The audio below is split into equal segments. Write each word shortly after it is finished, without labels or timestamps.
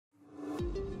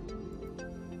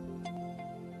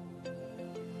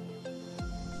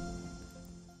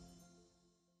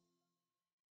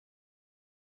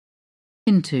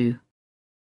into,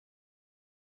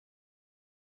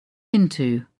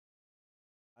 into,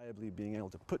 Reliably being able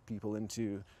to put people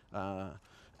into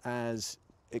as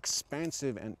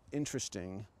expansive and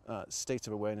interesting states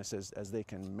of awareness as they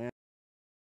can manage.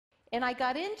 And I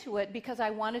got into it because I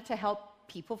wanted to help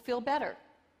people feel better.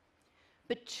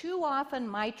 But too often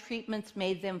my treatments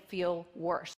made them feel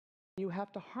worse. You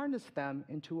have to harness them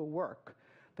into a work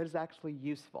that is actually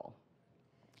useful.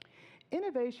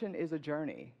 Innovation is a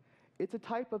journey. It's a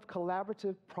type of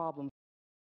collaborative problem.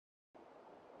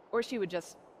 Or she would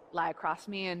just lie across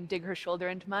me and dig her shoulder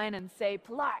into mine and say,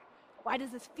 "Pilar, why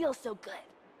does this feel so good?"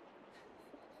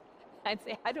 I'd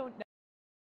say, "I don't know."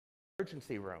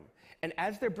 Emergency room. And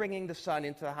as they're bringing the son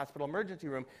into the hospital emergency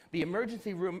room, the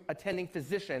emergency room attending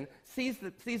physician sees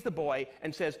the boy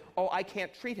and says, "Oh, I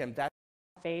can't treat him." That's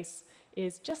face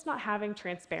is just not having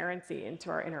transparency into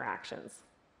our interactions.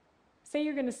 Say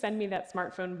you're going to send me that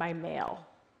smartphone by mail.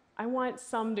 I want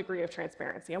some degree of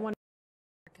transparency. I want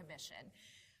Commission.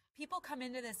 People come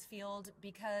into this field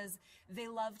because they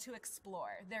love to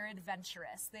explore. They're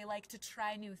adventurous. They like to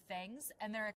try new things,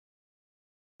 and they're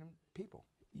people.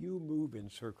 You move in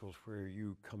circles where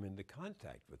you come into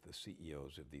contact with the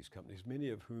CEOs of these companies, many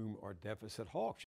of whom are deficit hawks.